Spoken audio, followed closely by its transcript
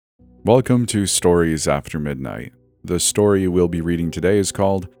Welcome to Stories After Midnight. The story we'll be reading today is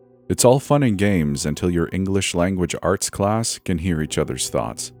called It's All Fun and Games Until Your English Language Arts Class Can Hear Each Other's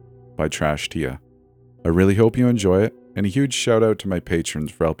Thoughts by Trash Tia. I really hope you enjoy it, and a huge shout out to my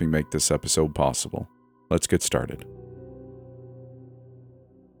patrons for helping make this episode possible. Let's get started.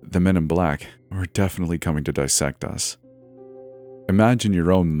 The men in black were definitely coming to dissect us. Imagine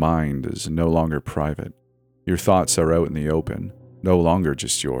your own mind is no longer private. Your thoughts are out in the open, no longer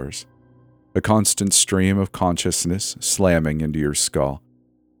just yours. A constant stream of consciousness slamming into your skull.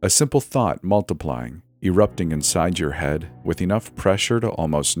 A simple thought multiplying, erupting inside your head with enough pressure to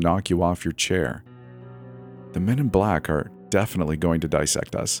almost knock you off your chair. The men in black are definitely going to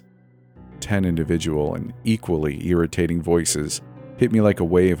dissect us. 10 individual and equally irritating voices hit me like a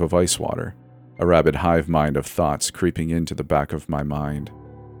wave of ice water, a rabid hive mind of thoughts creeping into the back of my mind.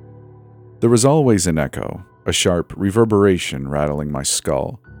 There was always an echo, a sharp reverberation rattling my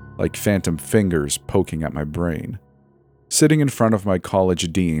skull, like phantom fingers poking at my brain. Sitting in front of my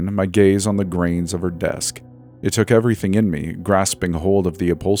college dean, my gaze on the grains of her desk, it took everything in me, grasping hold of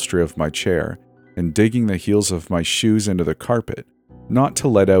the upholstery of my chair and digging the heels of my shoes into the carpet, not to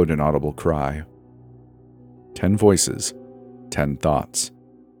let out an audible cry. 10 voices, 10 thoughts,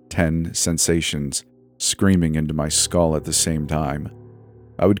 10 sensations screaming into my skull at the same time.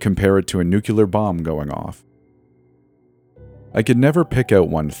 I would compare it to a nuclear bomb going off. I could never pick out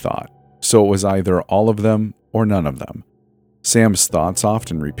one thought, so it was either all of them or none of them. Sam's thoughts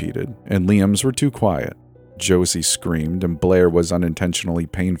often repeated, and Liam's were too quiet. Josie screamed, and Blair was unintentionally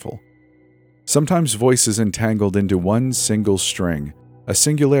painful. Sometimes voices entangled into one single string, a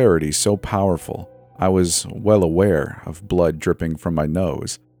singularity so powerful, I was well aware of blood dripping from my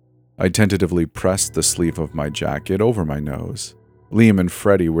nose. I tentatively pressed the sleeve of my jacket over my nose. Liam and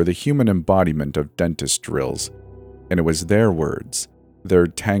Freddie were the human embodiment of dentist drills, and it was their words, their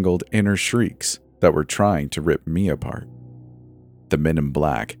tangled inner shrieks, that were trying to rip me apart. The men in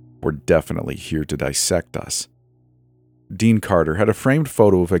black were definitely here to dissect us. Dean Carter had a framed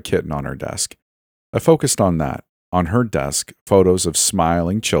photo of a kitten on her desk. I focused on that. On her desk, photos of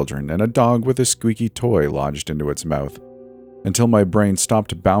smiling children and a dog with a squeaky toy lodged into its mouth. Until my brain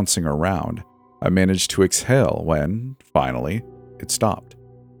stopped bouncing around, I managed to exhale when, finally, it stopped,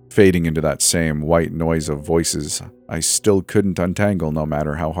 fading into that same white noise of voices I still couldn't untangle no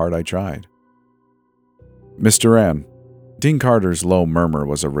matter how hard I tried. Mr. Ann. Dean Carter's low murmur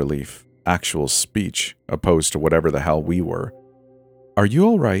was a relief, actual speech, opposed to whatever the hell we were. Are you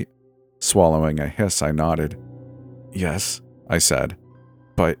all right? Swallowing a hiss, I nodded. Yes, I said.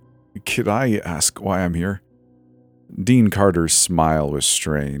 But could I ask why I'm here? Dean Carter's smile was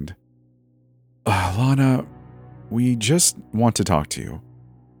strained. Lana, we just want to talk to you.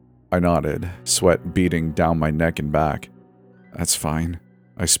 I nodded, sweat beading down my neck and back. That's fine,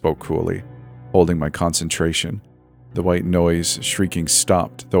 I spoke coolly, holding my concentration. The white noise shrieking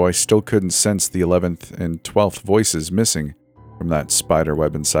stopped, though I still couldn't sense the 11th and 12th voices missing from that spider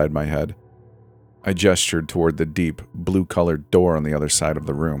web inside my head. I gestured toward the deep, blue-colored door on the other side of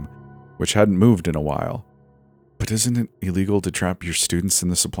the room, which hadn't moved in a while. But isn't it illegal to trap your students in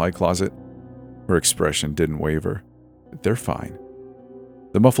the supply closet? Her expression didn't waver. They're fine.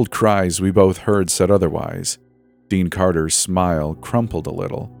 The muffled cries we both heard said otherwise. Dean Carter's smile crumpled a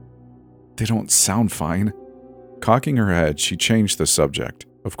little. They don't sound fine. Cocking her head, she changed the subject,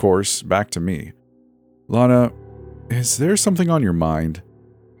 of course, back to me. Lana, is there something on your mind?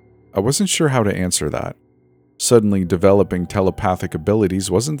 I wasn't sure how to answer that. Suddenly developing telepathic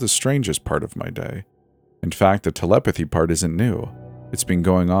abilities wasn't the strangest part of my day. In fact, the telepathy part isn't new. It's been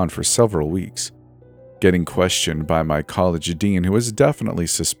going on for several weeks. Getting questioned by my college dean, who was definitely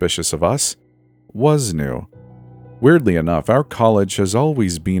suspicious of us, was new. Weirdly enough, our college has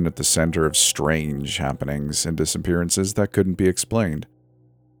always been at the center of strange happenings and disappearances that couldn't be explained.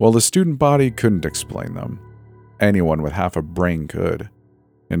 Well, the student body couldn't explain them. Anyone with half a brain could.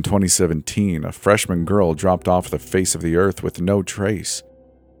 In 2017, a freshman girl dropped off the face of the earth with no trace.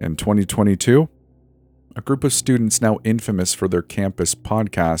 In 2022, a group of students now infamous for their campus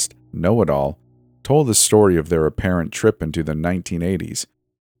podcast, Know-It-All, told the story of their apparent trip into the 1980s.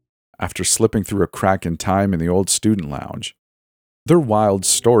 After slipping through a crack in time in the old student lounge. Their wild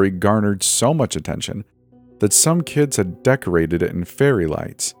story garnered so much attention that some kids had decorated it in fairy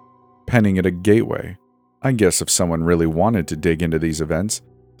lights, penning it a gateway. I guess if someone really wanted to dig into these events,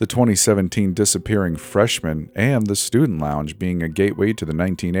 the 2017 disappearing freshman and the student lounge being a gateway to the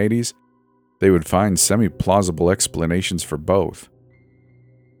 1980s, they would find semi-plausible explanations for both.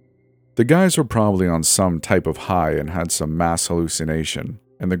 The guys were probably on some type of high and had some mass hallucination,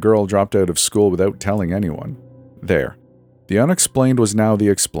 and the girl dropped out of school without telling anyone. There. The unexplained was now the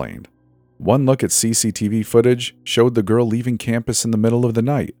explained. One look at CCTV footage showed the girl leaving campus in the middle of the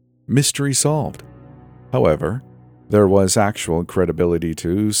night. Mystery solved. However, there was actual credibility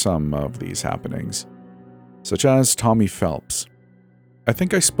to some of these happenings, such as Tommy Phelps. I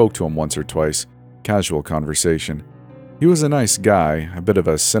think I spoke to him once or twice, casual conversation. He was a nice guy, a bit of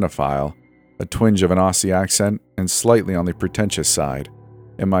a cinephile, a twinge of an Aussie accent, and slightly on the pretentious side.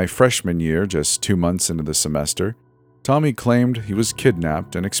 In my freshman year, just 2 months into the semester, Tommy claimed he was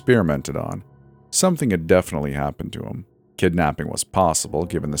kidnapped and experimented on. Something had definitely happened to him. Kidnapping was possible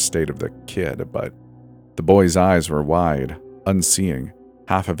given the state of the kid, but the boy's eyes were wide, unseeing,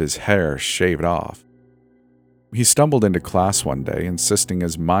 half of his hair shaved off. He stumbled into class one day, insisting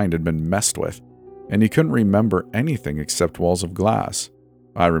his mind had been messed with, and he couldn't remember anything except walls of glass.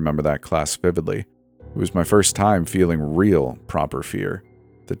 I remember that class vividly. It was my first time feeling real, proper fear,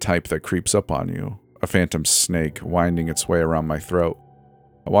 the type that creeps up on you, a phantom snake winding its way around my throat.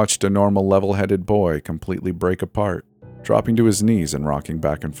 I watched a normal level-headed boy completely break apart, dropping to his knees and rocking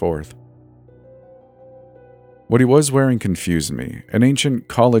back and forth. What he was wearing confused me, an ancient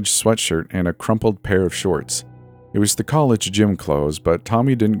college sweatshirt and a crumpled pair of shorts. It was the college gym clothes, but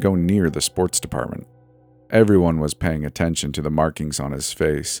Tommy didn't go near the sports department. Everyone was paying attention to the markings on his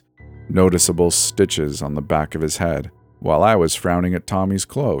face, noticeable stitches on the back of his head, while I was frowning at Tommy's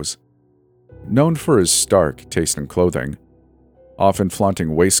clothes. Known for his stark taste in clothing, often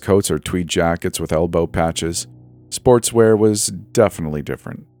flaunting waistcoats or tweed jackets with elbow patches, sportswear was definitely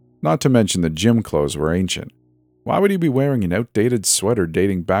different. Not to mention the gym clothes were ancient. Why would he be wearing an outdated sweater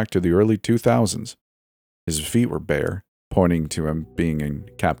dating back to the early 2000s? His feet were bare, pointing to him being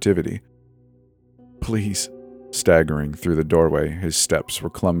in captivity. Please. Staggering through the doorway, his steps were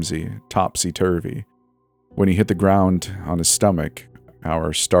clumsy, topsy-turvy. When he hit the ground on his stomach,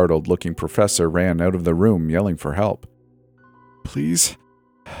 our startled-looking professor ran out of the room yelling for help. Please,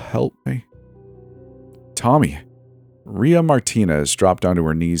 help me. Tommy. Rhea Martinez dropped onto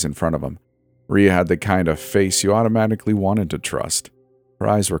her knees in front of him. Rhea had the kind of face you automatically wanted to trust. Her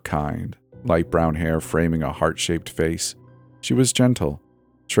eyes were kind, light brown hair framing a heart-shaped face. She was gentle,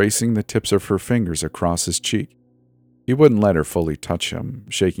 tracing the tips of her fingers across his cheek. He wouldn't let her fully touch him,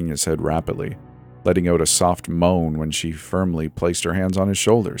 shaking his head rapidly, letting out a soft moan when she firmly placed her hands on his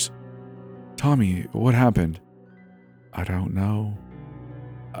shoulders. Tommy, what happened? I don't know,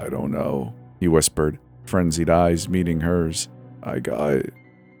 he whispered, frenzied eyes meeting hers. I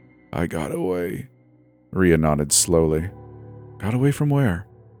got away. Rhea nodded slowly. Got away from where?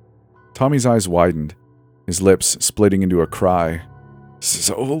 Tommy's eyes widened, his lips splitting into a cry.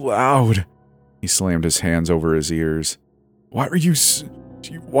 So loud. He slammed his hands over his ears. Why are you so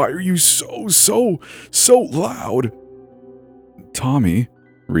loud? Tommy,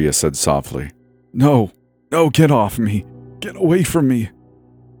 Rhea said softly. No, get off me. Get away from me.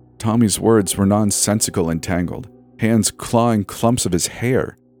 Tommy's words were nonsensical and tangled, hands clawing clumps of his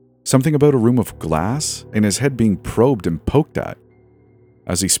hair. Something about a room of glass and his head being probed and poked at.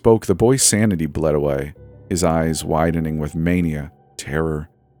 As he spoke, the boy's sanity bled away, his eyes widening with mania, terror,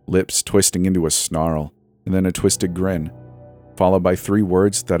 lips twisting into a snarl, and then a twisted grin, followed by 3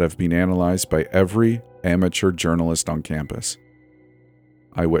 words that have been analyzed by every amateur journalist on campus.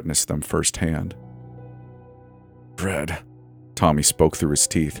 I witnessed them firsthand. Red. Tommy spoke through his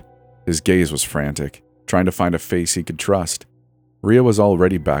teeth. His gaze was frantic, trying to find a face he could trust. Rhea was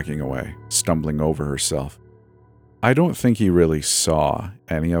already backing away, stumbling over herself. I don't think he really saw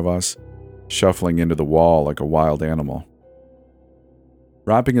any of us, shuffling into the wall like a wild animal.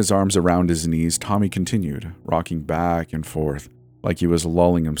 Wrapping his arms around his knees, Tommy continued, rocking back and forth, like he was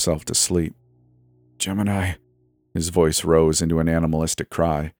lulling himself to sleep. Gemini. His voice rose into an animalistic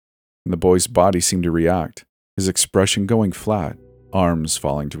cry, and the boy's body seemed to react, his expression going flat, arms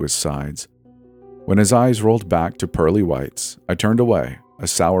falling to his sides. When his eyes rolled back to pearly whites, I turned away, a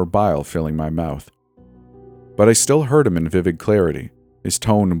sour bile filling my mouth. But I still heard him in vivid clarity, his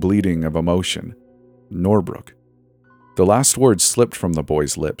tone bleeding of emotion. Norbrook. The last word slipped from the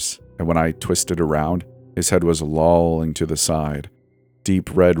boy's lips, and when I twisted around, his head was lolling to the side,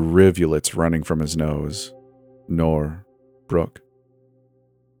 deep red rivulets running from his nose. Norbrook.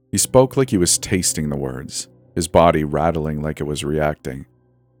 He spoke like he was tasting the words, his body rattling like it was reacting.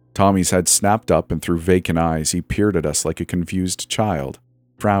 Tommy's head snapped up, and through vacant eyes he peered at us like a confused child,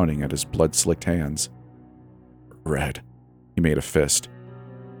 frowning at his blood-slicked hands. Red. He made a fist.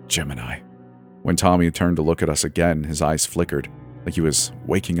 Gemini. When Tommy turned to look at us again, his eyes flickered, like he was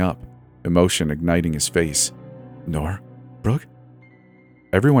waking up, emotion igniting his face. Norbrook?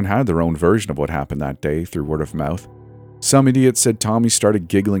 Everyone had their own version of what happened that day through word of mouth. Some idiot said Tommy started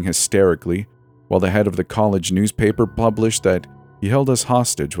giggling hysterically, while the head of the college newspaper published that he held us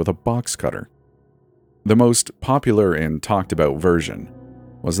hostage with a box cutter. The most popular and talked about version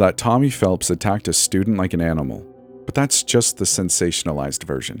was that Tommy Phelps attacked a student like an animal, but that's just the sensationalized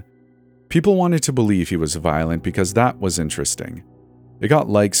version. People wanted to believe he was violent because that was interesting. It got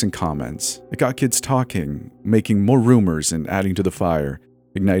likes and comments. It got kids talking, making more rumors and adding to the fire,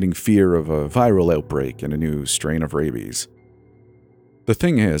 igniting fear of a viral outbreak and a new strain of rabies. The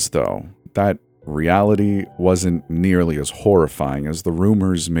thing is, though, that reality wasn't nearly as horrifying as the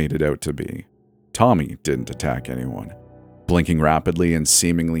rumors made it out to be. Tommy didn't attack anyone. Blinking rapidly and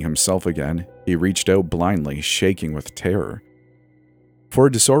seemingly himself again, he reached out blindly, shaking with terror. For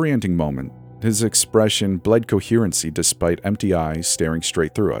a disorienting moment, his expression bled coherency despite empty eyes staring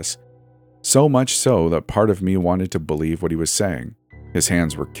straight through us. So much so that part of me wanted to believe what he was saying. His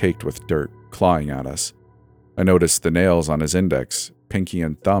hands were caked with dirt, clawing at us. I noticed the nails on his index, pinky,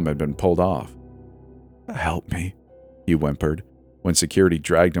 and thumb had been pulled off. "Help me," he whimpered, when security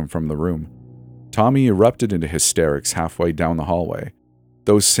dragged him from the room. Tommy erupted into hysterics halfway down the hallway.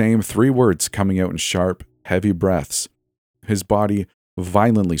 Those same 3 words coming out in sharp, heavy breaths. His body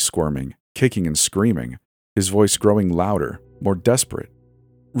violently squirming, kicking and screaming, his voice growing louder, more desperate.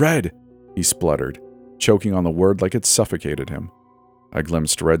 "Red!" he spluttered, choking on the word like it suffocated him. I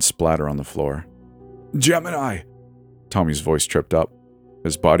glimpsed red splatter on the floor. "Gemini!" Tommy's voice tripped up,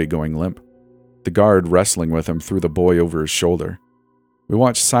 his body going limp. The guard wrestling with him threw the boy over his shoulder. We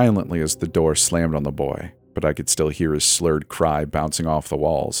watched silently as the door slammed on the boy, but I could still hear his slurred cry bouncing off the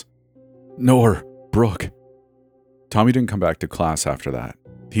walls. "Nor, Brooke." Tommy didn't come back to class after that.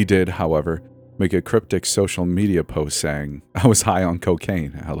 He did, however, make a cryptic social media post saying, "I was high on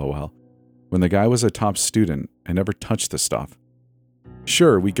cocaine, lol." When the guy was a top student and never touched the stuff.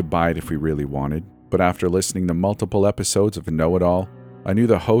 Sure, we could buy it if we really wanted, but after listening to multiple episodes of Know It All, I knew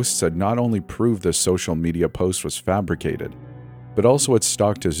the hosts had not only proved the social media post was fabricated, but also had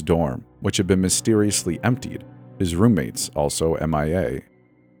stalked his dorm, which had been mysteriously emptied, his roommates also MIA.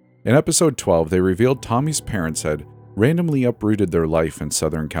 In episode 12, they revealed Tommy's parents had randomly uprooted their life in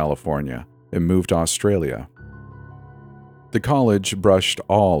Southern California and moved to Australia. The college brushed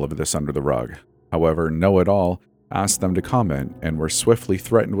all of this under the rug. However, Know It All asked them to comment and were swiftly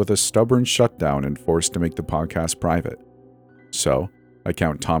threatened with a stubborn shutdown and forced to make the podcast private. So, I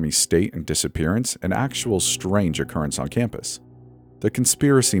count Tommy's state and disappearance an actual strange occurrence on campus. The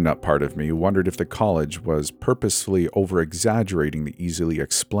conspiracy nut part of me wondered if the college was purposefully over-exaggerating the easily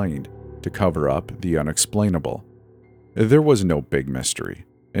explained to cover up the unexplainable. There was no big mystery,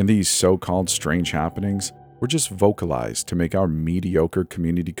 and these so-called strange happenings were just vocalized to make our mediocre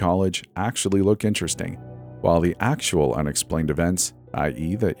community college actually look interesting, while the actual unexplained events,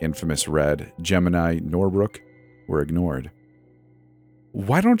 i.e. the infamous Red, Gemini, Norbrook, were ignored.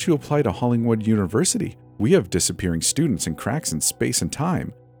 "Why don't you apply to Hollingwood University? We have disappearing students and cracks in space and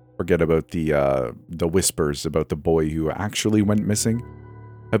time." Forget about the whispers about the boy who actually went missing.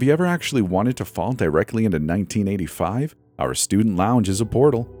 Have you ever actually wanted to fall directly into 1985? Our student lounge is a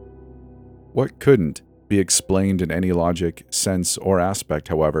portal. What couldn't be explained in any logic, sense, or aspect,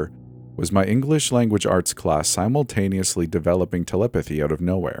 however, was my English language arts class simultaneously developing telepathy out of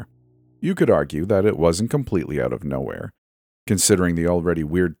nowhere. You could argue that it wasn't completely out of nowhere, considering the already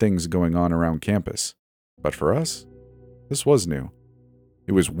weird things going on around campus. But for us, this was new.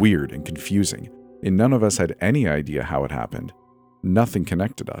 It was weird and confusing, and none of us had any idea how it happened. Nothing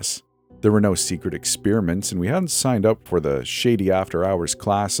connected us. There were no secret experiments, and we hadn't signed up for the shady after-hours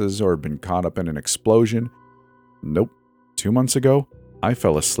classes or been caught up in an explosion. Nope. 2 months ago, I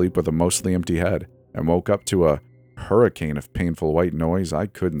fell asleep with a mostly empty head and woke up to a hurricane of painful white noise I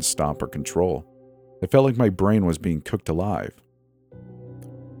couldn't stop or control. It felt like my brain was being cooked alive.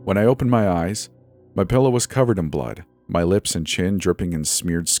 When I opened my eyes, my pillow was covered in blood, my lips and chin dripping in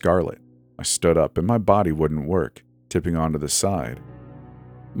smeared scarlet. I stood up and my body wouldn't work, tipping onto the side.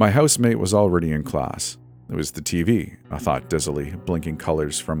 My housemate was already in class. It was the TV, I thought dizzily, blinking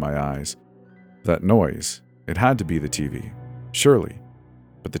colors from my eyes. That noise, it had to be the TV. Surely.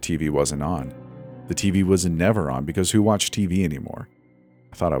 But the TV wasn't on. The TV was never on because who watched TV anymore?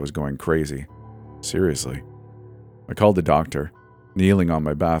 I thought I was going crazy. Seriously. I called the doctor, kneeling on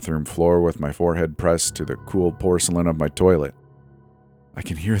my bathroom floor with my forehead pressed to the cool porcelain of my toilet. "I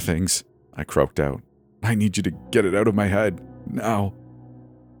can hear things," I croaked out. "I need you to get it out of my head, now."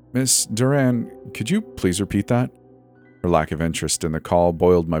 "Miss Duran, could you please repeat that?" Her lack of interest in the call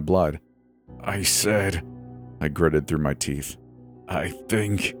boiled my blood. "I said," I gritted through my teeth, "I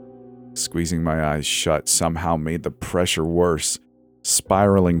think." Squeezing my eyes shut somehow made the pressure worse,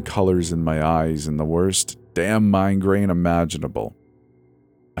 spiraling colors in my eyes and the worst damn migraine imaginable.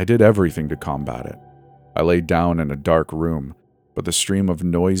 I did everything to combat it. I lay down in a dark room, but the stream of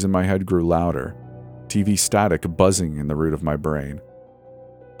noise in my head grew louder, TV static buzzing in the root of my brain.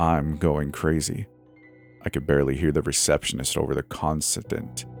 I'm going crazy. I could barely hear the receptionist over the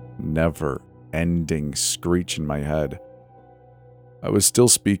constant, never-ending screech in my head. I was still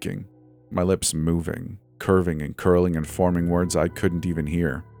speaking, my lips moving, curving and curling and forming words I couldn't even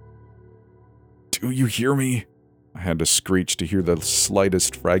hear. "Do you hear me?" I had to screech to hear the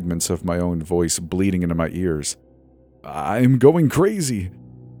slightest fragments of my own voice bleeding into my ears. "I'm going crazy."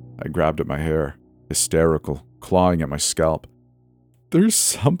 I grabbed at my hair, hysterical, clawing at my scalp. "There's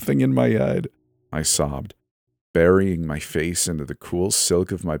something in my head," I sobbed, burying my face into the cool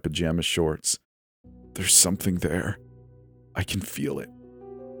silk of my pajama shorts. "There's something there. I can feel it."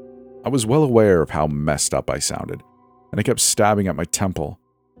 I was well aware of how messed up I sounded, and I kept stabbing at my temple.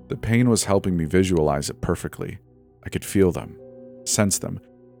 The pain was helping me visualize it perfectly. I could feel them, sense them,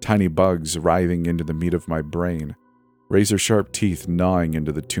 tiny bugs writhing into the meat of my brain, razor-sharp teeth gnawing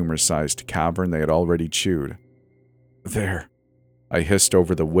into the tumor-sized cavern they had already chewed. "There," I hissed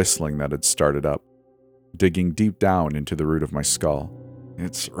over the whistling that had started up, digging deep down into the root of my skull.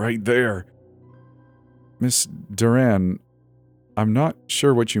 "It's right there." "Miss Duran, I'm not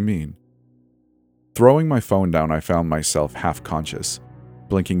sure what you mean." Throwing my phone down, I found myself half-conscious,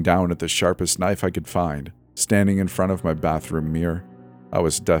 blinking down at the sharpest knife I could find, standing in front of my bathroom mirror. I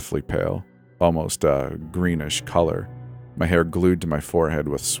was deathly pale, almost a greenish color, my hair glued to my forehead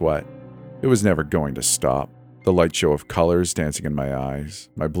with sweat. It was never going to stop. The light show of colors dancing in my eyes,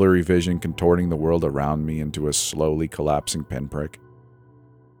 my blurry vision contorting the world around me into a slowly collapsing pinprick.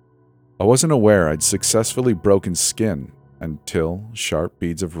 I wasn't aware I'd successfully broken skin until sharp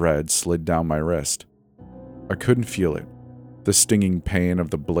beads of red slid down my wrist. I couldn't feel it, the stinging pain of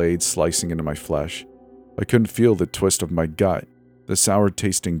the blade slicing into my flesh. I couldn't feel the twist of my gut, the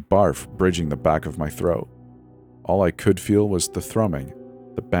sour-tasting barf bridging the back of my throat. All I could feel was the thrumming,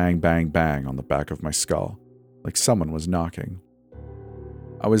 the bang, bang, bang on the back of my skull, like someone was knocking.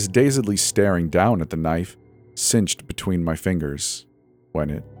 I was dazedly staring down at the knife, cinched between my fingers, when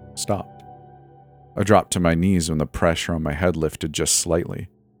it stopped. I dropped to my knees when the pressure on my head lifted just slightly,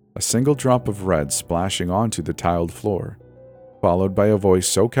 a single drop of red splashing onto the tiled floor, followed by a voice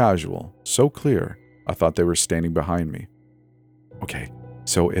so casual, so clear, I thought they were standing behind me. "Okay,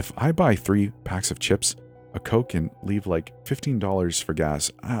 so if I buy 3 packs of chips, a Coke, and leave like $15 for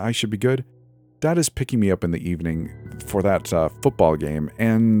gas, I should be good? Dad is picking me up in the evening for that football game,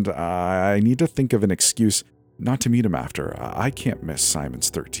 and I need to think of an excuse not to meet him after. I can't miss Simon's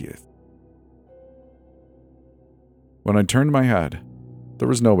 30th. When I turned my head, there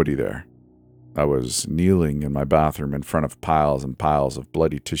was nobody there. I was kneeling in my bathroom in front of piles and piles of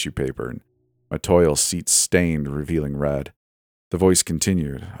bloody tissue paper, and my toilet seat stained, revealing red. The voice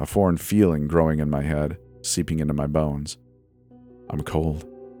continued, a foreign feeling growing in my head, seeping into my bones. "I'm cold."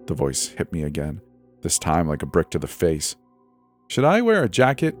 The voice hit me again, this time like a brick to the face. "Should I wear a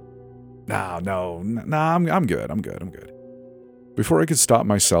jacket?" No, I'm good. Before I could stop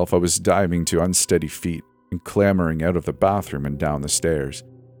myself, I was diving to unsteady feet and clambering out of the bathroom and down the stairs.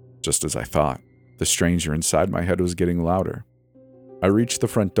 Just as I thought, the stranger inside my head was getting louder. I reached the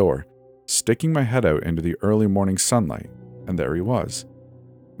front door, sticking my head out into the early morning sunlight, and there he was.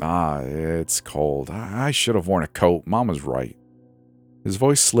 It's cold. I should have worn a coat. Mom was right." His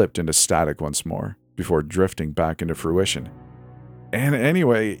voice slipped into static once more, before drifting back into fruition. "And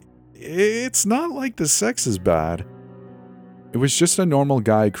anyway, it's not like the sex is bad." It was just a normal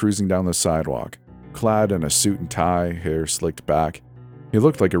guy cruising down the sidewalk, clad in a suit and tie, hair slicked back. He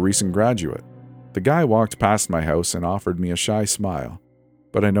looked like a recent graduate. The guy walked past my house and offered me a shy smile,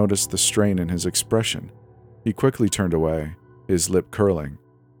 but I noticed the strain in his expression. He quickly turned away, his lip curling.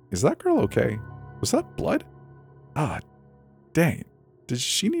 "Is that girl okay? Was that blood? Dang. Did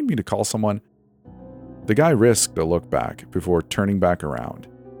she need me to call someone?" The guy risked a look back before turning back around.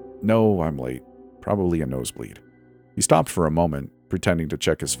 "No, I'm late. Probably a nosebleed." He stopped for a moment, pretending to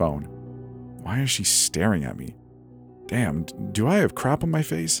check his phone. Why is she staring at me? Damn, do I have crap on my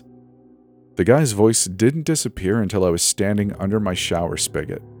face? The guy's voice didn't disappear until I was standing under my shower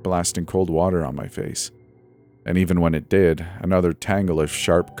spigot, blasting cold water on my face. And even when it did, another tangle of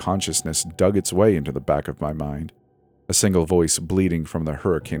sharp consciousness dug its way into the back of my mind, a single voice bleeding from the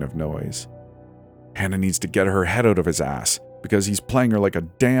hurricane of noise. "Hannah needs to get her head out of his ass, because he's playing her like a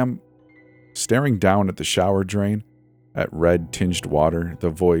damn..." Staring down at the shower drain, at red-tinged water, the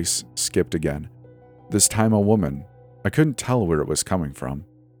voice skipped again. This time a woman. I couldn't tell where it was coming from.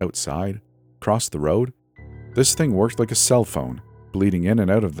 Outside? Across the road? This thing worked like a cell phone, bleeding in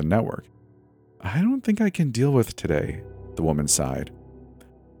and out of the network. "I don't think I can deal with today," the woman sighed.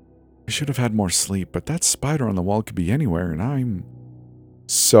 I should have had more sleep, but that spider on the wall could be anywhere, and I'm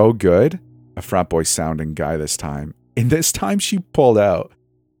so good. A frat boy sounding guy this time. And this time she pulled out.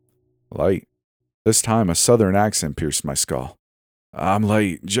 Light. This time a southern accent pierced my skull. I'm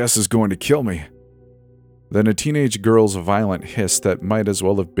late. Jess is going to kill me. Then a teenage girl's violent hiss that might as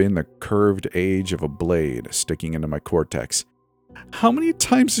well have been the curved edge of a blade sticking into my cortex. How many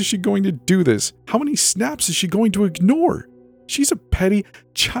times is she going to do this? How many snaps is she going to ignore? She's a petty,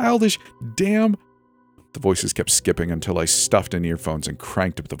 childish, damn... The voices kept skipping until I stuffed in earphones and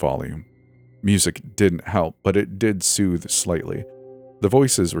cranked up the volume. Music didn't help, but it did soothe slightly. The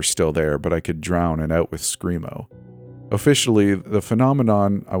voices were still there, but I could drown it out with screamo. Officially, the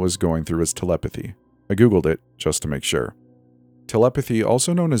phenomenon I was going through was telepathy. I googled it just to make sure. Telepathy,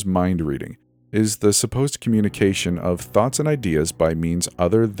 also known as mind reading, is the supposed communication of thoughts and ideas by means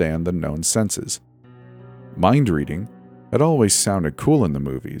other than the known senses. Mind reading had always sounded cool in the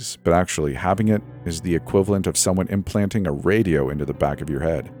movies, but actually having it is the equivalent of someone implanting a radio into the back of your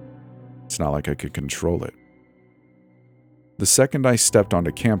head. It's not like I could control it. The second I stepped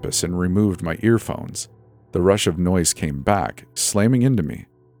onto campus and removed my earphones, the rush of noise came back, slamming into me,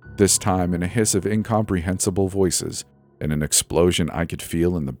 this time in a hiss of incomprehensible voices and an explosion I could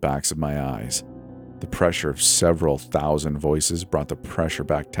feel in the backs of my eyes. The pressure of several thousand voices brought the pressure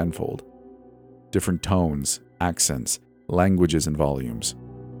back tenfold. Different tones, accents, languages, and volumes.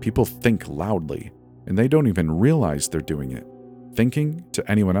 People think loudly, and they don't even realize they're doing it. Thinking,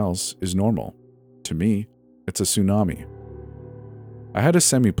 to anyone else, is normal. To me, it's a tsunami. I had a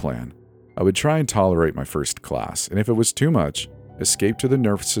semi-plan. I would try and tolerate my first class, and if it was too much, escape to the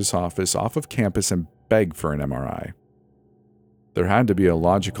nurse's office off of campus and beg for an MRI. There had to be a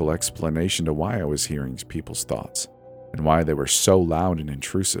logical explanation to why I was hearing people's thoughts, and why they were so loud and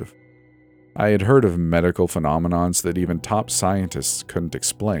intrusive. I had heard of medical phenomenons that even top scientists couldn't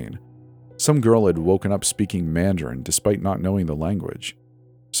explain. Some girl had woken up speaking Mandarin despite not knowing the language.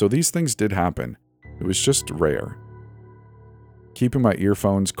 So these things did happen. It was just rare. Keeping my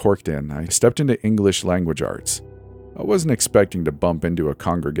earphones corked in, I stepped into English language arts. I wasn't expecting to bump into a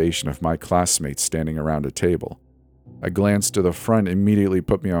congregation of my classmates standing around a table. A glance to the front immediately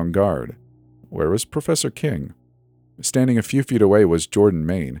put me on guard. Where was Professor King? Standing a few feet away was Jordan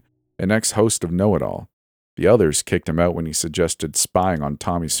Main, an ex-host of Know-It-All. The others kicked him out when he suggested spying on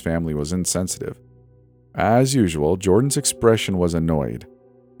Tommy's family was insensitive. As usual, Jordan's expression was annoyed,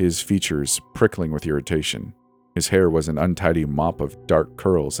 his features prickling with irritation. His hair was an untidy mop of dark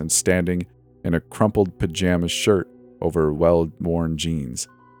curls and standing in a crumpled pajama shirt over well-worn jeans.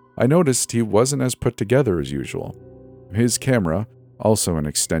 I noticed he wasn't as put together as usual. His camera, also an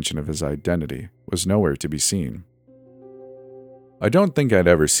extension of his identity, was nowhere to be seen. I don't think I'd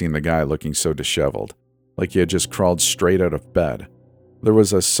ever seen the guy looking so disheveled, like he had just crawled straight out of bed. There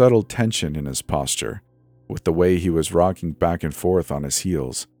was a subtle tension in his posture, with the way he was rocking back and forth on his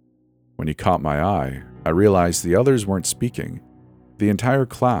heels. When he caught my eye, I realized the others weren't speaking. The entire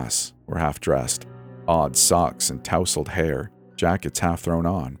class were half-dressed, odd socks and tousled hair, jackets half thrown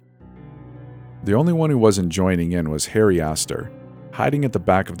on. The only one who wasn't joining in was Harry Astor, hiding at the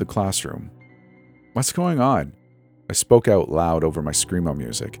back of the classroom. "What's going on?" I spoke out loud over my screamo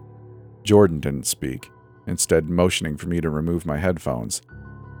music. Jordan didn't speak, instead motioning for me to remove my headphones.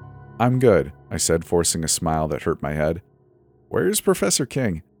 "I'm good," I said, forcing a smile that hurt my head. "Where's Professor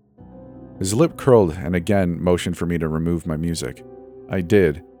King?" His lip curled and again motioned for me to remove my music. I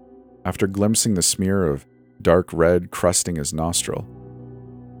did, after glimpsing the smear of dark red crusting his nostril.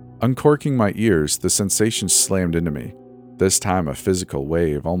 Uncorking my ears, the sensation slammed into me, this time a physical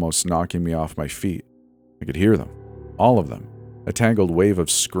wave almost knocking me off my feet. I could hear them. All of them, a tangled wave of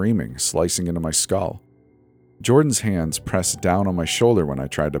screaming slicing into my skull. Jordan's hands pressed down on my shoulder when I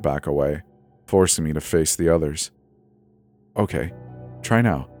tried to back away, forcing me to face the others. "Okay, try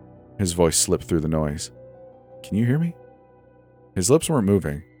now." His voice slipped through the noise. "Can you hear me?" His lips weren't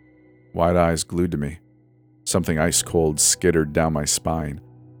moving, wide eyes glued to me. Something ice cold skittered down my spine.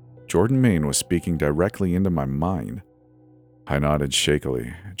 Jordan Main was speaking directly into my mind. I nodded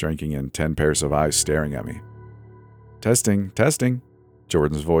shakily, drinking in 10 pairs of eyes staring at me. "Testing, testing."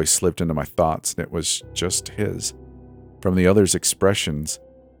 Jordan's voice slipped into my thoughts, and it was just his. From the others' expressions,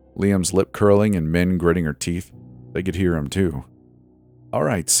 Liam's lip curling and Min gritting her teeth, they could hear him too. "All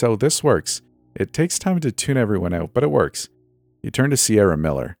right, so this works. It takes time to tune everyone out, but it works." He turned to Sierra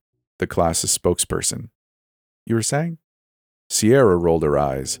Miller, the class's spokesperson. "You were saying?" Sierra rolled her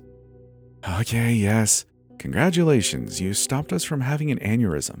eyes. "Okay, yes. Congratulations, you stopped us from having an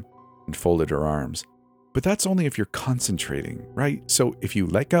aneurysm," and folded her arms. "But that's only if you're concentrating, right? So if you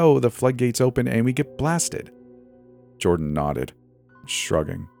let go, the floodgates open and we get blasted." Jordan nodded,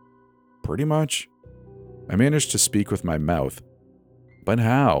 shrugging. Pretty much. I managed to speak with my mouth. But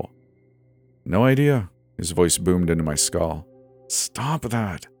how? No idea. His voice boomed into my skull. Stop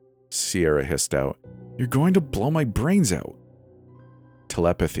that, Sierra hissed out. You're going to blow my brains out.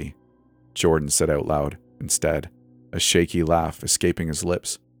 Telepathy, Jordan said out loud instead, a shaky laugh escaping his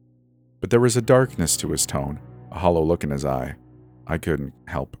lips. But there was a darkness to his tone, a hollow look in his eye. I couldn't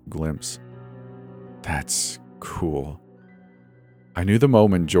help glimpse. That's cool. I knew the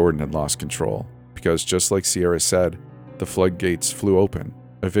moment Jordan had lost control, because just like Sierra said, the floodgates flew open,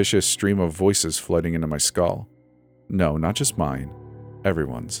 a vicious stream of voices flooding into my skull. No, not just mine.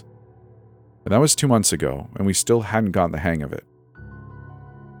 Everyone's. And that was 2 months ago, and we still hadn't gotten the hang of it.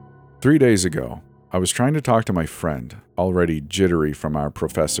 3 days ago, I was trying to talk to my friend, already jittery from our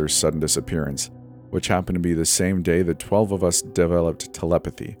professor's sudden disappearance, which happened to be the same day the 12 of us developed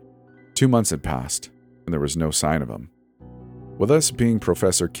telepathy. 2 months had passed, and there was no sign of him. With us being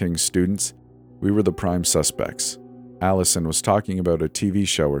Professor King's students, we were the prime suspects. Allison was talking about a TV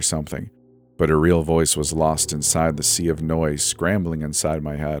show or something, but her real voice was lost inside the sea of noise scrambling inside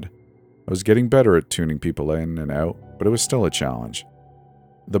my head. I was getting better at tuning people in and out, but it was still a challenge.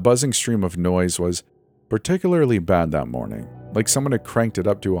 The buzzing stream of noise was particularly bad that morning, like someone had cranked it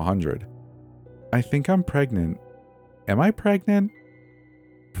up to 100. I think I'm pregnant. Am I pregnant?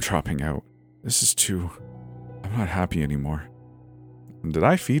 I'm dropping out. This is I'm not happy anymore. Did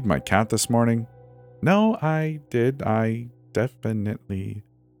I feed my cat this morning? No, I did. I definitely.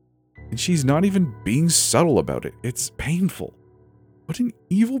 And she's not even being subtle about it. It's painful. What an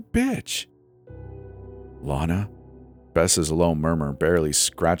evil bitch. Lana? Bess's low murmur, barely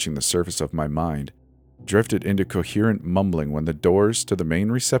scratching the surface of my mind, drifted into coherent mumbling when the doors to the main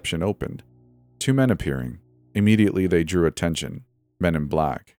reception opened. 2 men appearing. Immediately they drew attention. Men in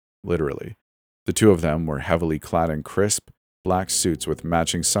black, literally. The 2 of them were heavily clad in crisp, black suits with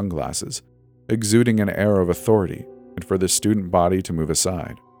matching sunglasses, exuding an air of authority, and for the student body to move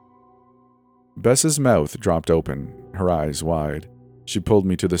aside. Bess's mouth dropped open, her eyes wide. She pulled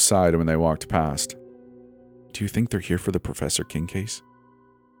me to the side when they walked past. Do you think they're here for the Professor King case?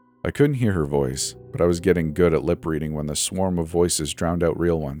 I couldn't hear her voice, but I was getting good at lip reading when the swarm of voices drowned out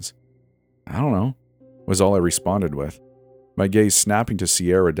real ones. I don't know, was all I responded with, my gaze snapping to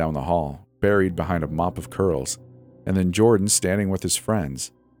Sierra down the hall, buried behind a mop of curls, and then Jordan standing with his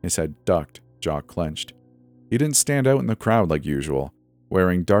friends, his head ducked, jaw clenched. He didn't stand out in the crowd like usual,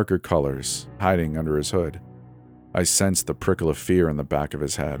 wearing darker colors, hiding under his hood. I sensed the prickle of fear in the back of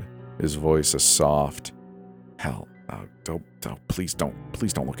his head, his voice a soft, hell, please don't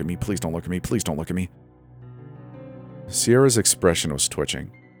look at me, please don't look at me, please don't look at me. Sierra's expression was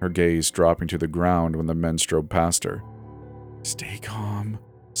twitching, her gaze dropping to the ground when the men strode past her. Stay calm.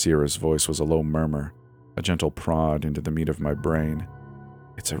 Sierra's voice was a low murmur, a gentle prod into the meat of my brain.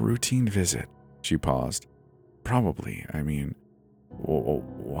 It's a routine visit. She paused. Probably, I mean,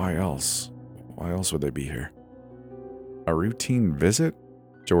 why else? Why else would they be here? A routine visit?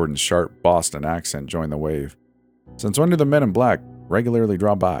 Jordan's sharp Boston accent joined the wave. Since when do the men in black regularly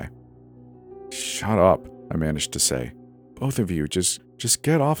drop by? Shut up, I managed to say. Both of you, just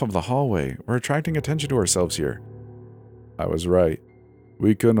get off of the hallway. We're attracting attention to ourselves here. I was right.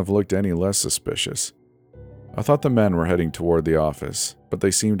 We couldn't have looked any less suspicious. I thought the men were heading toward the office, but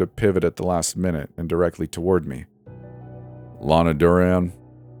they seemed to pivot at the last minute and directly toward me. Lana Duran?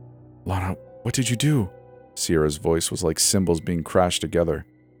 Lana, what did you do? Sierra's voice was like cymbals being crashed together.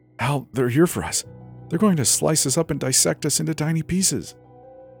 Al, they're here for us. They're going to slice us up and dissect us into tiny pieces.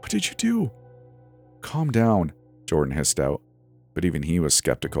 What did you do? Calm down, Jordan hissed out. But even he was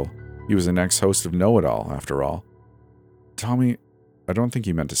skeptical. He was an ex-host of Know-It-All, after all. Tommy, I don't think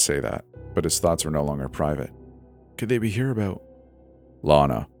he meant to say that, but his thoughts were no longer private. Could they be here about?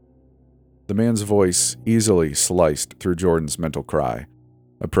 Lana. The man's voice easily sliced through Jordan's mental cry,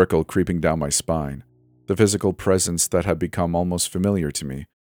 a prickle creeping down my spine, the physical presence that had become almost familiar to me,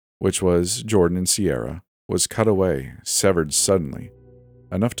 which was Jordan and Sierra, was cut away, severed suddenly,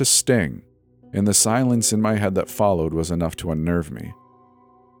 enough to sting, and the silence in my head that followed was enough to unnerve me.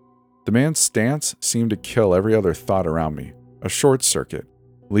 The man's stance seemed to kill every other thought around me, a short circuit,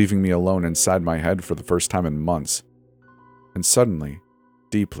 leaving me alone inside my head for the first time in months. And suddenly,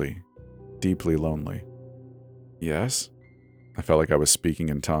 deeply, deeply lonely. Yes? I felt like I was speaking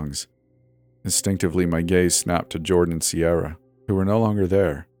in tongues. Instinctively, my gaze snapped to Jordan and Sierra, who were no longer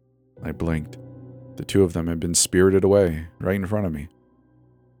there. I blinked. The 2 of them had been spirited away, right in front of me.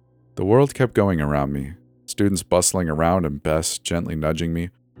 The world kept going around me, students bustling around and Bess gently nudging me,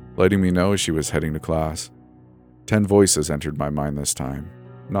 letting me know she was heading to class. 10 voices entered my mind this time,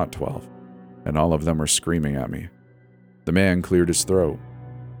 not 12, and all of them were screaming at me. The man cleared his throat.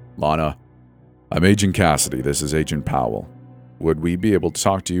 Lana, I'm Agent Cassidy. This is Agent Powell. Would we be able to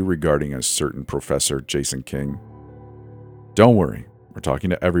talk to you regarding a certain Professor Jason King? Don't worry. We're talking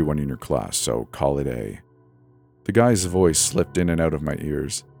to everyone in your class, so call it A. The guy's voice slipped in and out of my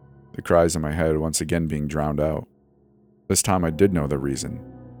ears, the cries in my head once again being drowned out. This time I did know the reason.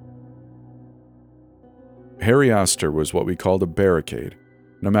 Harry Astor was what we called a barricade.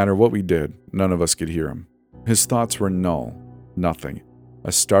 No matter what we did, none of us could hear him. His thoughts were null, nothing,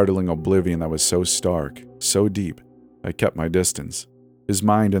 a startling oblivion that was so stark, so deep, I kept my distance. His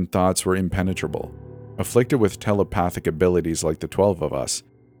mind and thoughts were impenetrable. Afflicted with telepathic abilities like the 12 of us,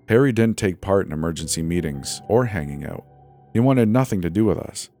 Harry didn't take part in emergency meetings or hanging out. He wanted nothing to do with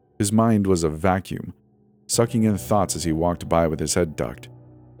us. His mind was a vacuum, sucking in thoughts as he walked by with his head ducked.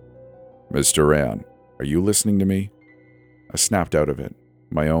 Mr. Rand, are you listening to me? I snapped out of it,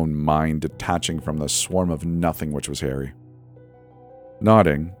 my own mind detaching from the swarm of nothing which was Harry.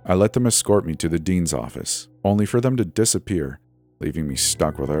 Nodding, I let them escort me to the dean's office, only for them to disappear, leaving me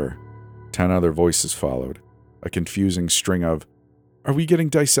stuck with her. 10 other voices followed, a confusing string of, "Are we getting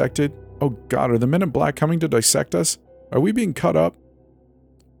dissected? Oh God, are the men in black coming to dissect us? Are we being cut up?"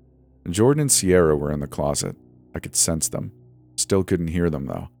 Jordan and Sierra were in the closet. I could sense them. Still couldn't hear them,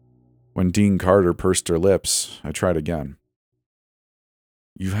 though. When Dean Carter pursed her lips, I tried again.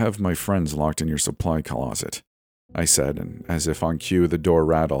 "You have my friends locked in your supply closet," I said, and as if on cue, the door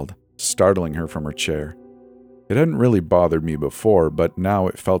rattled, startling her from her chair. It hadn't really bothered me before, but now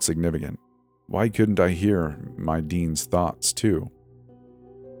it felt significant. Why couldn't I hear my Dean's thoughts, too?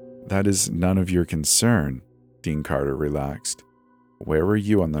 "That is none of your concern," Dean Carter relaxed. "Where were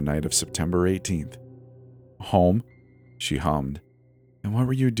you on the night of September 18th? "Home," she hummed. "And what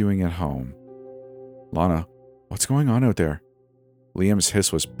were you doing at home?" "Lana, what's going on out there?" Liam's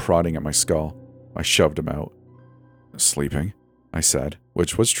hiss was prodding at my skull. I shoved him out. "Sleeping," I said,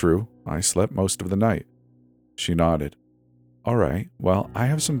 which was true. I slept most of the night. She nodded. "All right, well, I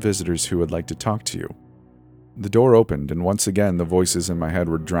have some visitors who would like to talk to you." The door opened, and once again the voices in my head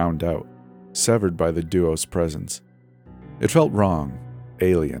were drowned out, severed by the duo's presence. It felt wrong,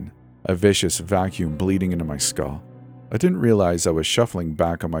 alien, a vicious vacuum bleeding into my skull. I didn't realize I was shuffling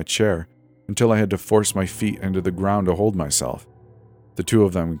back on my chair until I had to force my feet into the ground to hold myself. The two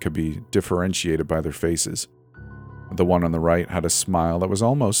of them could be differentiated by their faces. The one on the right had a smile that was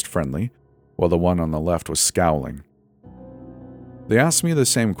almost friendly, while the one on the left was scowling. They asked me the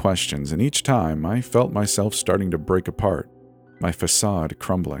same questions, and each time I felt myself starting to break apart, my facade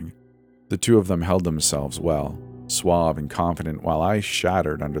crumbling. The two of them held themselves well, suave and confident, while I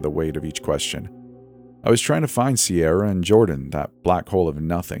shattered under the weight of each question. I was trying to find Sierra and Jordan, that black hole of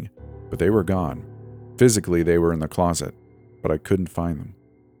nothing, but they were gone. Physically, they were in the closet, but I couldn't find them.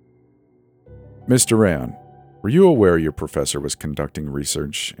 "Mr. Rand, were you aware your professor was conducting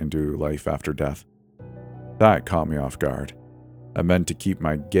research into life after death?" That caught me off guard. I meant to keep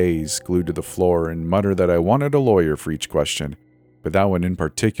my gaze glued to the floor and mutter that I wanted a lawyer for each question, but that one in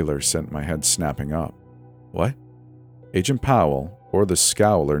particular sent my head snapping up. "What?" Agent Powell, or the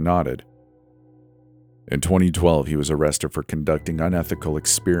Scowler, nodded. "In 2012, he was arrested for conducting unethical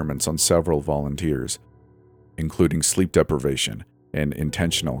experiments on several volunteers, including sleep deprivation and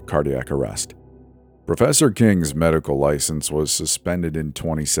intentional cardiac arrest. Professor King's medical license was suspended in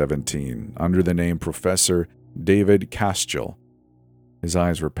 2017 under the name Professor David Castiel." His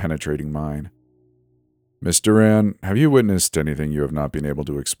eyes were penetrating mine. "Mr. Rand, have you witnessed anything you have not been able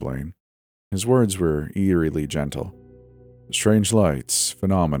to explain?" His words were eerily gentle. "Strange lights,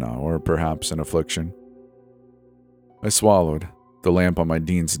 phenomena, or perhaps an affliction?" I swallowed. The lamp on my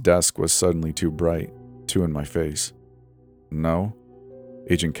dean's desk was suddenly too bright, too in my face. "No."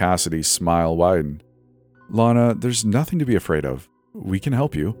 Agent Cassidy's smile widened. "Lana, there's nothing to be afraid of. We can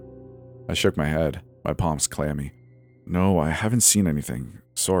help you." I shook my head, my palms clammy. "No, I haven't seen anything.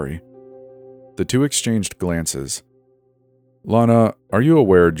 Sorry." The two exchanged glances. "Lana, are you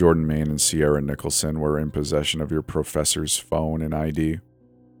aware Jordan Maine and Sierra Nicholson were in possession of your professor's phone and ID?"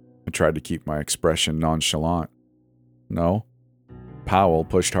 I tried to keep my expression nonchalant. "No." Powell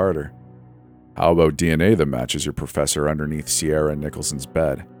pushed harder. "How about DNA that matches your professor underneath Sierra Nicholson's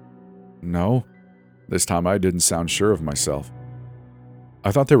bed?" "No." This time I didn't sound sure of myself.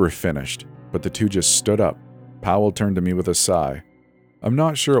 I thought they were finished, but the two just stood up. Powell turned to me with a sigh. I'm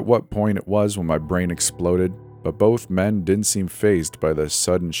not sure at what point it was when my brain exploded, but both men didn't seem fazed by the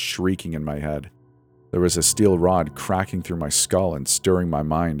sudden shrieking in my head. There was a steel rod cracking through my skull and stirring my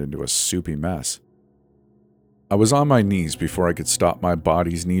mind into a soupy mess. I was on my knees before I could stop my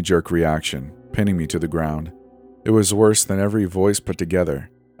body's knee-jerk reaction, pinning me to the ground. It was worse than every voice put together.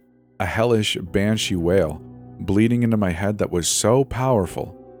 A hellish banshee wail, bleeding into my head that was so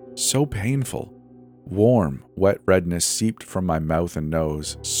powerful, So painful. Warm, wet redness seeped from my mouth and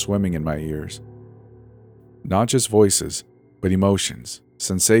nose, swimming in my ears. Not just voices, but emotions,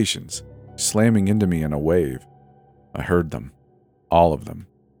 sensations, slamming into me in a wave. I heard them. All of them.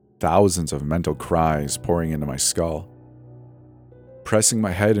 Thousands of mental cries pouring into my skull. Pressing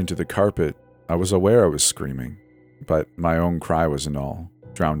my head into the carpet, I was aware I was screaming, but my own cry was null,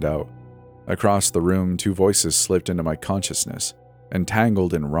 drowned out. Across the room, two voices slipped into my consciousness,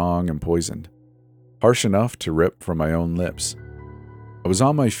 entangled in wrong and poisoned. Harsh enough to rip from my own lips. I was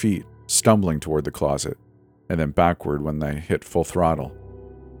on my feet, stumbling toward the closet, and then backward when they hit full throttle.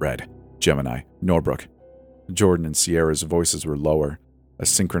 Red, Gemini, Norbrook. Jordan and Sierra's voices were lower, a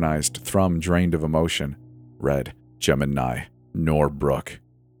synchronized thrum drained of emotion. Red, Gemini, Norbrook.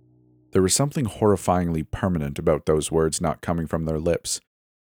 There was something horrifyingly permanent about those words not coming from their lips,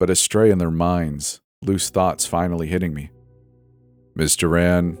 but astray in their minds, loose thoughts finally hitting me. Miss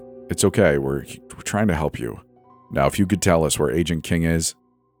Duran, it's okay, we're trying to help you. Now if you could tell us where Agent King is.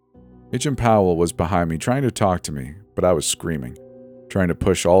 Agent Powell was behind me trying to talk to me, but I was screaming, trying to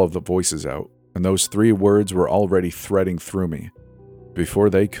push all of the voices out, and those 3 words were already threading through me. Before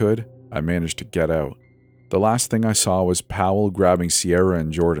they could, I managed to get out. The last thing I saw was Powell grabbing Sierra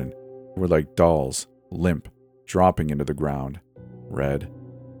and Jordan, who were like dolls, limp, dropping into the ground. Red,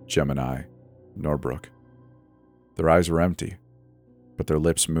 Gemini, Norbrook. Their eyes were empty, but their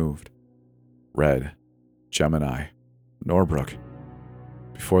lips moved. Red, Gemini, Norbrook.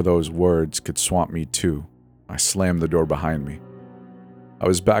 Before those words could swamp me too, I slammed the door behind me. I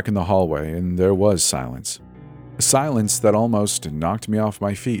was back in the hallway, and there was silence. A silence that almost knocked me off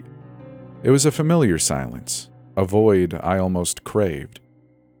my feet. It was a familiar silence, a void I almost craved.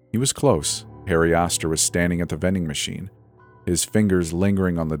 He was close. Harry Astor was standing at the vending machine, his fingers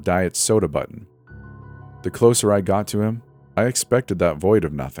lingering on the diet soda button. The closer I got to him, I expected that void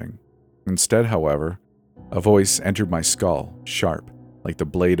of nothing. Instead, however, a voice entered my skull, sharp, like the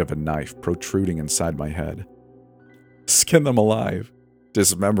blade of a knife protruding inside my head. Skin them alive,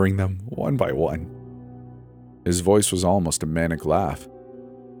 dismembering them one by one. His voice was almost a manic laugh.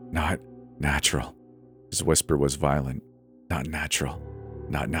 Not natural. His whisper was violent. Not natural.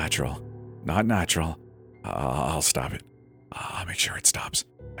 Not natural. Not natural. I'll stop it. I'll make sure it stops.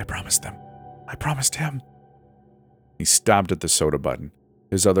 I promised them. I promised him. He stabbed at the soda button,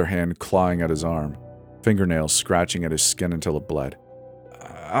 his other hand clawing at his arm, fingernails scratching at his skin until it bled.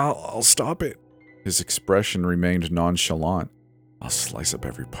 I'll stop it. His expression remained nonchalant. I'll slice up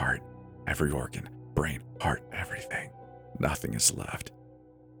every part, every organ, brain, heart, everything. Nothing is left.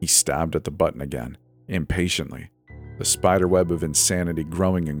 He stabbed at the button again, impatiently, the spiderweb of insanity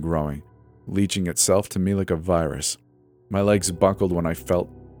growing and growing, leeching itself to me like a virus. My legs buckled when I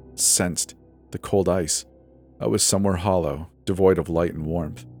sensed, the cold ice. I was somewhere hollow, devoid of light and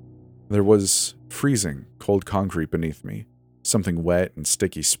warmth. There was freezing, cold concrete beneath me, something wet and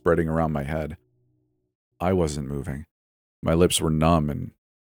sticky spreading around my head. I wasn't moving. My lips were numb, and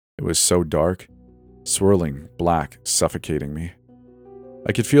it was so dark, swirling, black, suffocating me.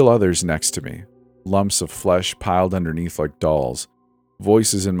 I could feel others next to me, lumps of flesh piled underneath like dolls,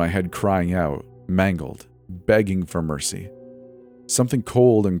 voices in my head crying out, mangled, begging for mercy. Something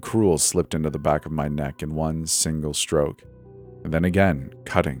cold and cruel slipped into the back of my neck in one single stroke, and then again,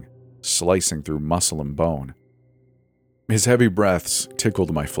 cutting, slicing through muscle and bone. His heavy breaths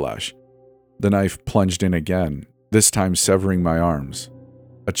tickled my flesh. The knife plunged in again, this time severing my arms.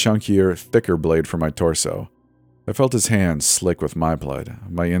 A chunkier, thicker blade for my torso. I felt his hands slick with my blood,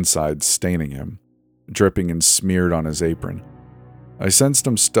 my insides staining him, dripping and smeared on his apron. I sensed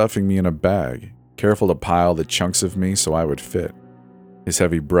him stuffing me in a bag, careful to pile the chunks of me so I would fit. His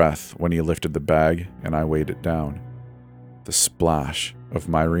heavy breath when he lifted the bag and I weighed it down. The splash of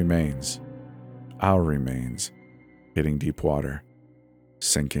my remains, our remains, hitting deep water,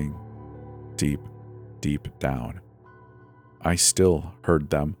 sinking deep, deep down. I still heard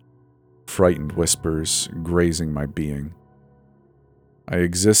them, frightened whispers grazing my being. I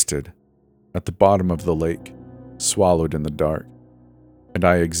existed at the bottom of the lake, swallowed in the dark, and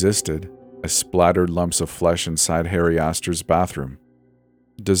I existed as splattered lumps of flesh inside Harry Astor's bathroom,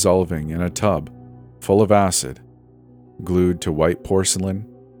 dissolving in a tub full of acid, glued to white porcelain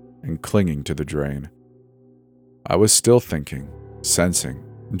and clinging to the drain. I was still thinking, sensing,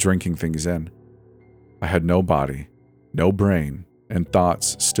 drinking things in. I had no body, no brain, and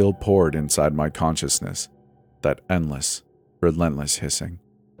thoughts still poured inside my consciousness, that endless, relentless hissing.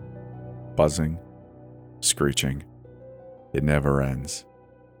 Buzzing, screeching. It never ends.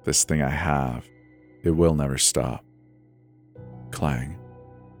 This thing I have, it will never stop. Clang.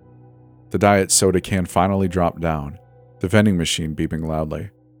 The diet soda can finally dropped down, the vending machine beeping loudly.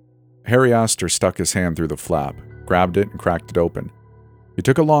 Harry Astor stuck his hand through the flap, grabbed it, and cracked it open. He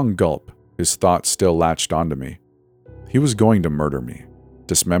took a long gulp, his thoughts still latched onto me. He was going to murder me,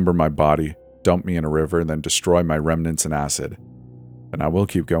 dismember my body, dump me in a river, then destroy my remnants in acid. And I will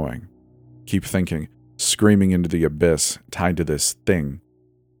keep going. Keep thinking, screaming into the abyss, tied to this thing.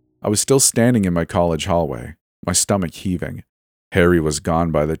 I was still standing in my college hallway, my stomach heaving. Harry was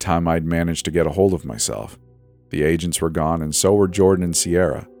gone by the time I'd managed to get a hold of myself. The agents were gone, and so were Jordan and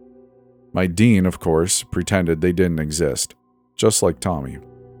Sierra. My dean, of course, pretended they didn't exist, just like Tommy.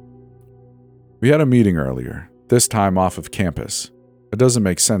 We had a meeting earlier, this time off of campus. It doesn't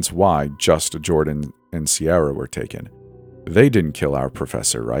make sense why just Jordan and Sierra were taken. They didn't kill our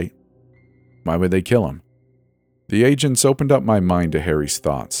professor, right? Why would they kill him? The agents opened up my mind to Harry's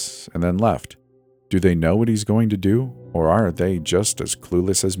thoughts, and then left. Do they know what he's going to do, or are they just as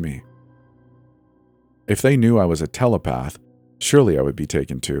clueless as me? If they knew I was a telepath, surely I would be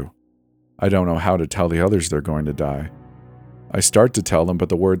taken too. I don't know how to tell the others they're going to die. I start to tell them, but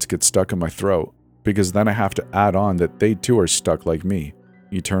the words get stuck in my throat, because then I have to add on that they too are stuck like me,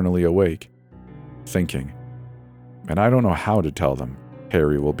 eternally awake, thinking. And I don't know how to tell them.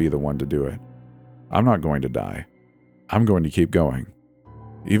 Harry will be the one to do it. I'm not going to die. I'm going to keep going.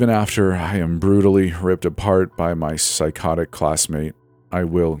 Even after I am brutally ripped apart by my psychotic classmate, I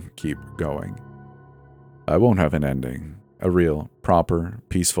will keep going. I won't have an ending, a real, proper,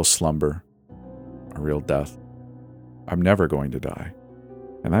 peaceful slumber, a real death. I'm never going to die,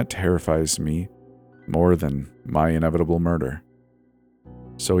 and that terrifies me more than my inevitable murder.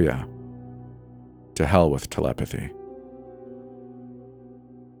 So yeah, to hell with telepathy.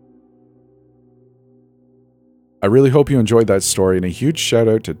 I really hope you enjoyed that story, and a huge shout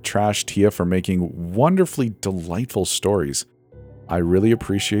out to Trash Tia for making wonderfully delightful stories. I really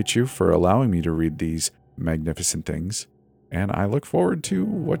appreciate you for allowing me to read these magnificent things, and I look forward to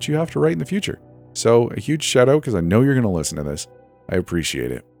what you have to write in the future. So a huge shout out, because I know you're going to listen to this. I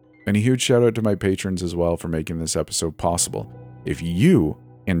appreciate it. And a huge shout out to my patrons as well for making this episode possible. If you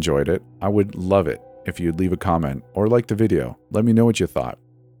enjoyed it, I would love it if you'd leave a comment or like the video. Let me know what you thought.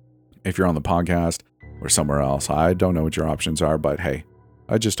 If you're on the podcast or somewhere else, I don't know what your options are, but hey,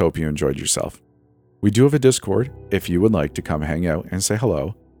 I just hope you enjoyed yourself. We do have a Discord. If you would like to come hang out and say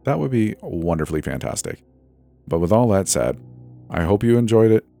hello, that would be wonderfully fantastic. But with all that said, I hope you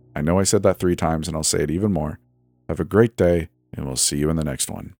enjoyed it. I know I said that 3 times, and I'll say it even more. Have a great day, and we'll see you in the next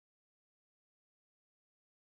one.